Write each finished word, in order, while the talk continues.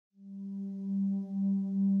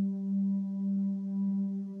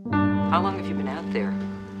How long have you been out there?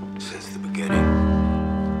 Since the beginning.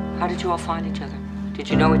 How did you all find each other? Did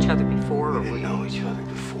you know each other before? We didn't know each other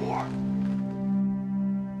before.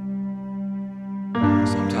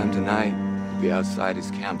 Sometime tonight, we'll be outside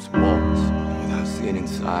his camp's walls. And without seeing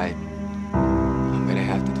inside, I'm gonna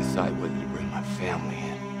have to decide whether to bring my family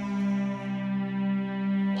in.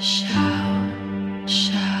 Shout,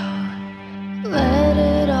 shout, let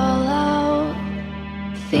it all out.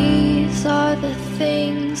 These are the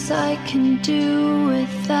things I can do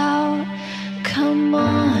without. Come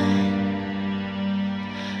on,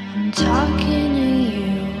 I'm talking to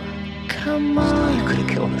you. Come on. You could have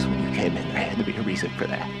killed us when you came in. There had to be a reason for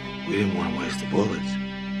that. We didn't want to waste the bullets.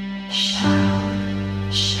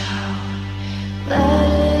 Shout, shout, let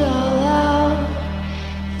it all out.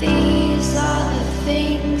 These are the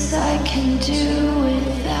things I can do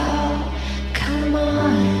without. Come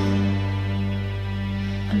on,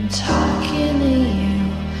 I'm talking to you.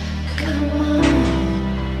 Come on.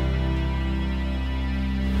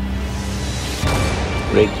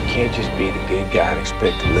 Rick, you can't just be the good guy and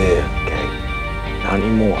expect to live, okay? Not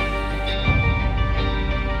anymore.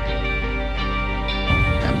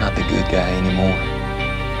 I'm not the good guy anymore.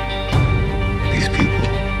 These people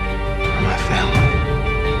are my family.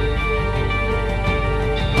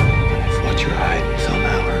 And if what you're hiding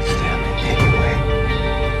somehow hurts them in any way,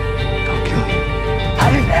 I'll kill you.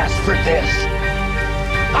 I didn't ask for this.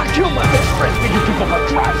 I killed my best friend for you people, for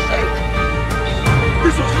Christ's sake.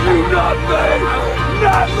 This was you, not me!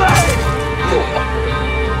 Not me!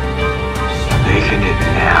 Making it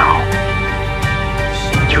now.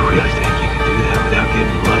 You really think you can do that without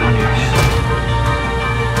getting blood on your hands?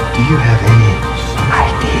 Do you have any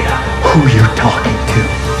idea who you're talking to?